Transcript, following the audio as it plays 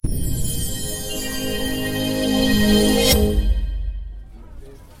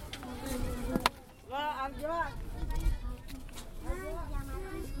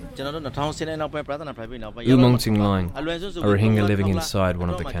Mong Line, a Rohingya living inside one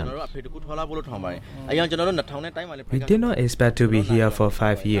of the camps. We did not expect to be here for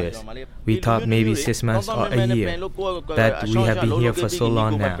 5 years. We thought maybe 6 months or a year, but we have been here for so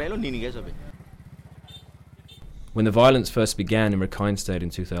long now. When the violence first began in Rakhine State in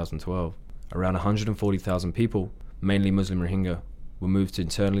 2012, around 140,000 people, mainly Muslim Rohingya, were moved to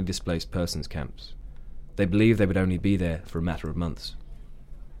internally displaced persons camps. They believed they would only be there for a matter of months.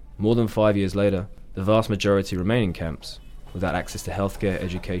 More than 5 years later, the vast majority remain in camps without access to healthcare,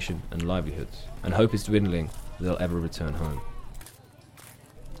 education and livelihoods, and hope is dwindling that they'll ever return home.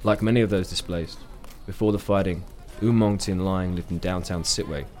 Like many of those displaced, before the fighting, Mong Shwe Aye lived in downtown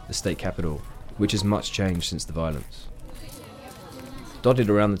Sittwe, the state capital, which has much changed since the violence. Dotted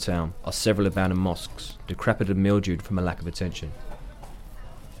around the town are several abandoned mosques, decrepit and mildewed from a lack of attention.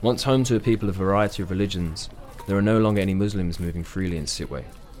 Once home to a people of a variety of religions, there are no longer any Muslims moving freely in Sittwe.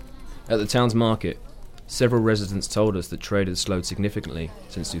 At the town's market, several residents told us that trade had slowed significantly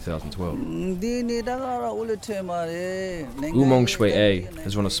since 2012. Maung Shwe Aye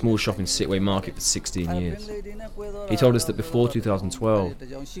has run a small shop in Sittwe market for 16 years. He told us that before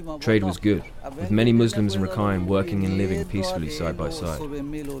 2012, trade was good, with many Muslims in Rakhine working and living peacefully side by side.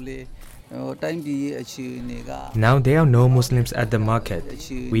 Now there are no Muslims at the market.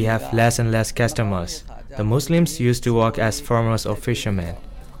 We have less and less customers. The Muslims used to work as farmers or fishermen,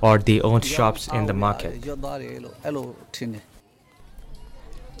 or they owned shops in the market.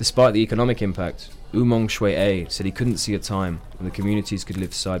 Despite the economic impact, Maung Shwe Aye said he couldn't see a time when the communities could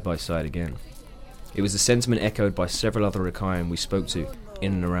live side by side again. It was a sentiment echoed by several other Rakhine we spoke to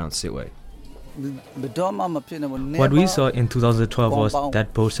in and around Sittwe. What we saw in 2012 was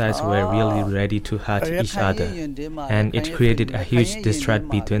that both sides were really ready to hurt each other, and it created a huge distrust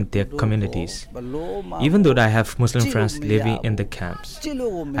between their communities. Even though I have Muslim friends living in the camps,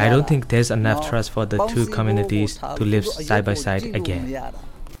 I don't think there's enough trust for the two communities to live side by side again.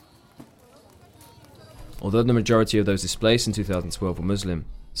 Although the majority of those displaced in 2012 were Muslim,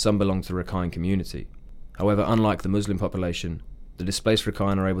 some belong to the Rakhine community. However, unlike the Muslim population, the displaced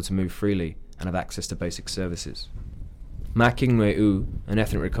Rakhine are able to move freely and have access to basic services. Rakhine State, an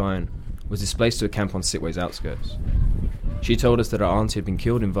ethnic Rakhine, was displaced to a camp on Sittwe's outskirts. She told us that her auntie had been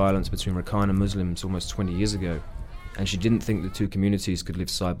killed in violence between Rakhine and Muslims almost 20 years ago, and she didn't think the two communities could live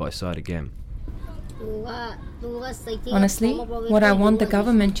side by side again. Honestly, what I want the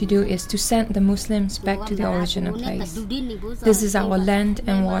government to do is to send the Muslims back to their original place. This is our land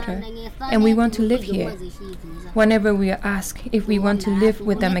and water, and we want to live here. Whenever we are asked if we want to live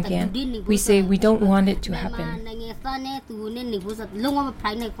with them again, we say we don't want it to happen.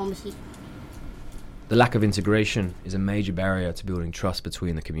 The lack of integration is a major barrier to building trust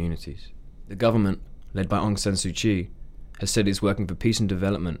between the communities. The government, led by Aung San Suu Kyi, has said it's working for peace and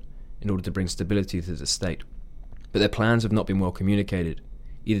development in order to bring stability to the state. But their plans have not been well communicated,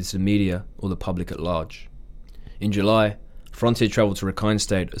 either to the media or the public at large. In July, Frontier travelled to Rakhine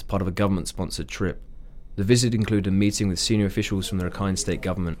State as part of a government-sponsored trip. The visit included a meeting with senior officials from the Rakhine State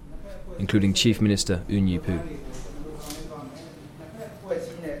government, including Chief Minister Eun Yew-poo.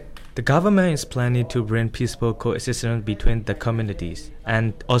 The government is planning to bring peaceful coexistence between the communities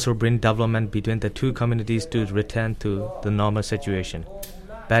and also bring development between the two communities to return to the normal situation.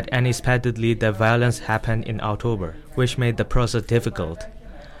 But unexpectedly, the violence happened in October, which made the process difficult.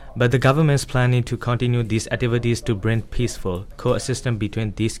 But the government is planning to continue these activities to bring peaceful coexistence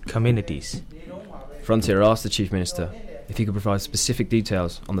between these communities. Frontier asked the Chief Minister if he could provide specific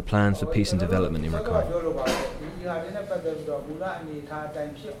details on the plans for peace and development in Rakhine.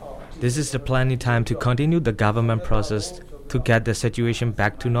 This is the planning time to continue the government process to get the situation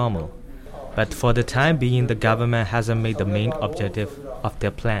back to normal. But for the time being, the government hasn't made the main objective of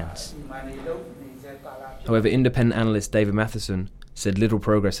their plans. However, independent analyst David Matheson said little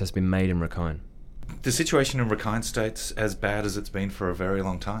progress has been made in Rakhine. The situation in Rakhine State's as bad as it's been for a very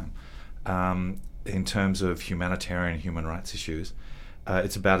long time. In terms of humanitarian and human rights issues,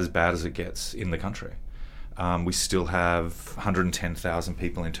 it's about as bad as it gets in the country. We still have 110,000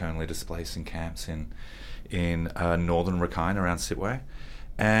 people internally displaced in camps in northern Rakhine around Sittwe.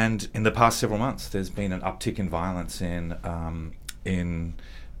 And in the past several months, there's been an uptick in violence in northern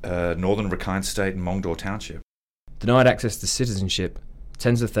Rakhine State and Maung Shwe Township. Denied access to citizenship,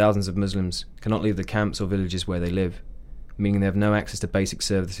 tens of thousands of Muslims cannot leave the camps or villages where they live, meaning they have no access to basic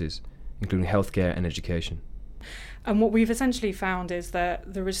services, including healthcare and education. And what we've essentially found is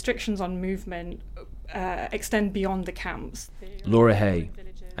that the restrictions on movement extend beyond the camps. Laura Hay,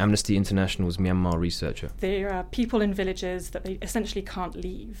 Amnesty International's Myanmar researcher. There are people in villages that they essentially can't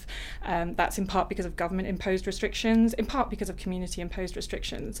leave. That's in part because of government-imposed restrictions, in part because of community-imposed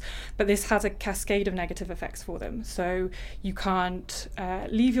restrictions. But this has a cascade of negative effects for them. So you can't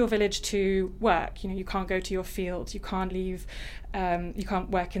leave your village to work. You can't go to your fields. You can't leave. You can't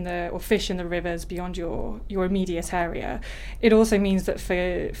work or fish in the rivers beyond your immediate area. It also means that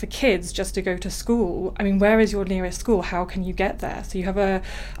for kids just to go to school, where is your nearest school? How can you get there? So you have a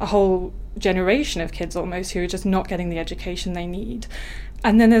whole generation of kids almost who are just not getting the education they need.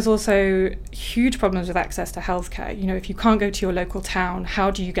 And then there's also huge problems with access to healthcare. If you can't go to your local town,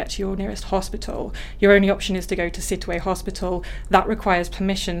 how do you get to your nearest hospital? Your only option is to go to Sittwe Hospital. That requires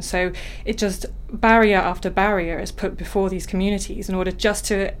permission. So it just, barrier after barrier is put before these communities in order just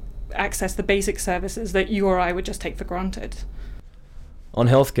to access the basic services that you or I would just take for granted. On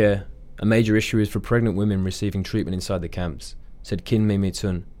healthcare, a major issue is for pregnant women receiving treatment inside the camps, said Kin Me Me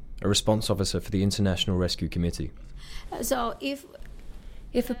Tun, a response officer for the International Rescue Committee. So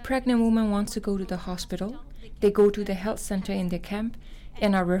if a pregnant woman wants to go to the hospital, they go to the health center in their camp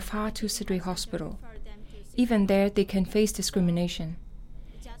and are referred to Sittwe Hospital. Even there, they can face discrimination.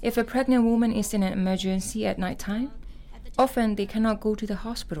 If a pregnant woman is in an emergency at night time, often they cannot go to the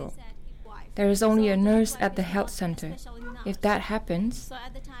hospital. There is only a nurse at the health center. If that happens,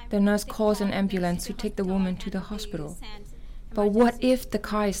 the nurse calls an ambulance to take the woman to the hospital. But what if the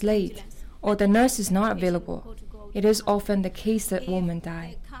car is late or the nurse is not available? It is often the case that women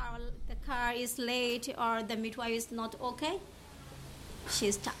die. The car is late or the midwife is not okay,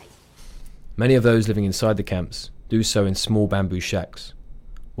 she's died. Many of those living inside the camps do so in small bamboo shacks,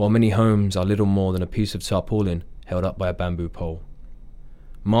 while many homes are little more than a piece of tarpaulin held up by a bamboo pole.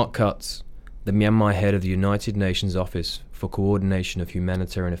 Mark Cutts, the Myanmar head of the United Nations Office for Coordination of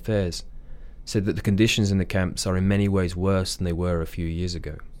Humanitarian Affairs, said that the conditions in the camps are in many ways worse than they were a few years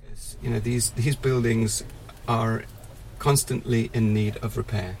ago. These buildings are constantly in need of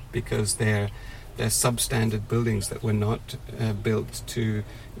repair because they're substandard buildings that were not built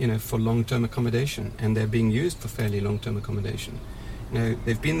for long-term accommodation, and they're being used for fairly long-term accommodation.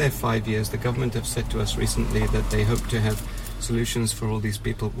 They've been there 5 years. The government have said to us recently that they hope to have solutions for all these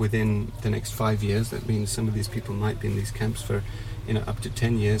people within the next 5 years. That means some of these people might be in these camps for up to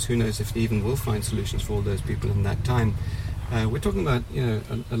 10 years. Who knows if they even will find solutions for all those people in that time. We're talking about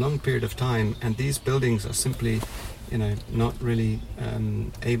a long period of time, and these buildings are simply not really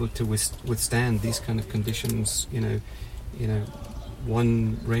able to withstand these kind of conditions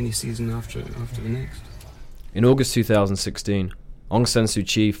one rainy season after the next. In August 2016, Aung San Suu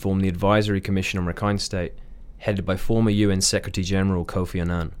Kyi formed the Advisory Commission on Rakhine State, headed by former UN Secretary General Kofi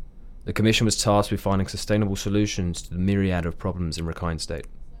Annan. The commission was tasked with finding sustainable solutions to the myriad of problems in Rakhine State.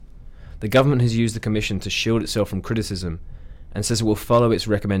 The government has used the commission to shield itself from criticism and says it will follow its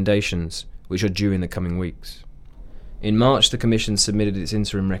recommendations, which are due in the coming weeks. In March, the Commission submitted its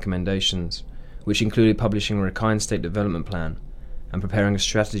interim recommendations, which included publishing a Rakhine State development plan and preparing a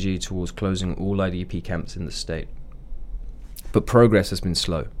strategy towards closing all IDP camps in the state. But progress has been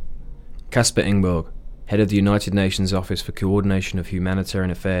slow. Kasper Engborg, head of the United Nations Office for Coordination of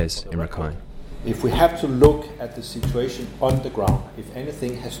Humanitarian Affairs in Rakhine. If we have to look at the situation on the ground, if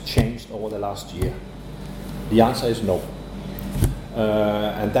anything has changed over the last year, the answer is no.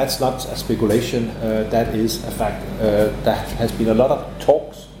 And that's not a speculation, that is a fact. There has been a lot of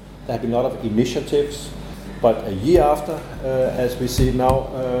talks, there have been a lot of initiatives, but a year after, as we see now,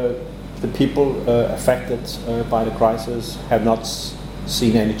 the people affected by the crisis have not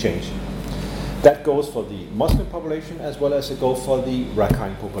seen any change. That goes for the Muslim population as well as it goes for the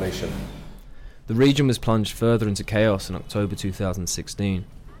Rakhine population. The region was plunged further into chaos in October 2016,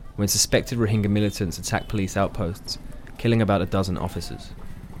 when suspected Rohingya militants attacked police outposts, killing about a dozen officers.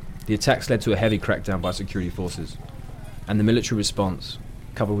 The attacks led to a heavy crackdown by security forces, and the military response,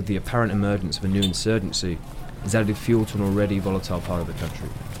 coupled with the apparent emergence of a new insurgency, has added fuel to an already volatile part of the country.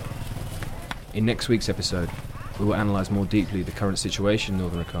 In next week's episode, we will analyse more deeply the current situation in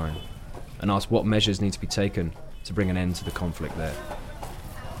northern Rakhine and ask what measures need to be taken to bring an end to the conflict there.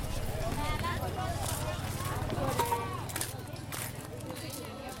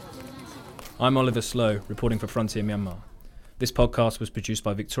 I'm Oliver Slow, reporting for Frontier Myanmar. This podcast was produced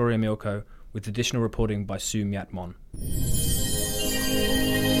by Victoria Milko, with additional reporting by Myat.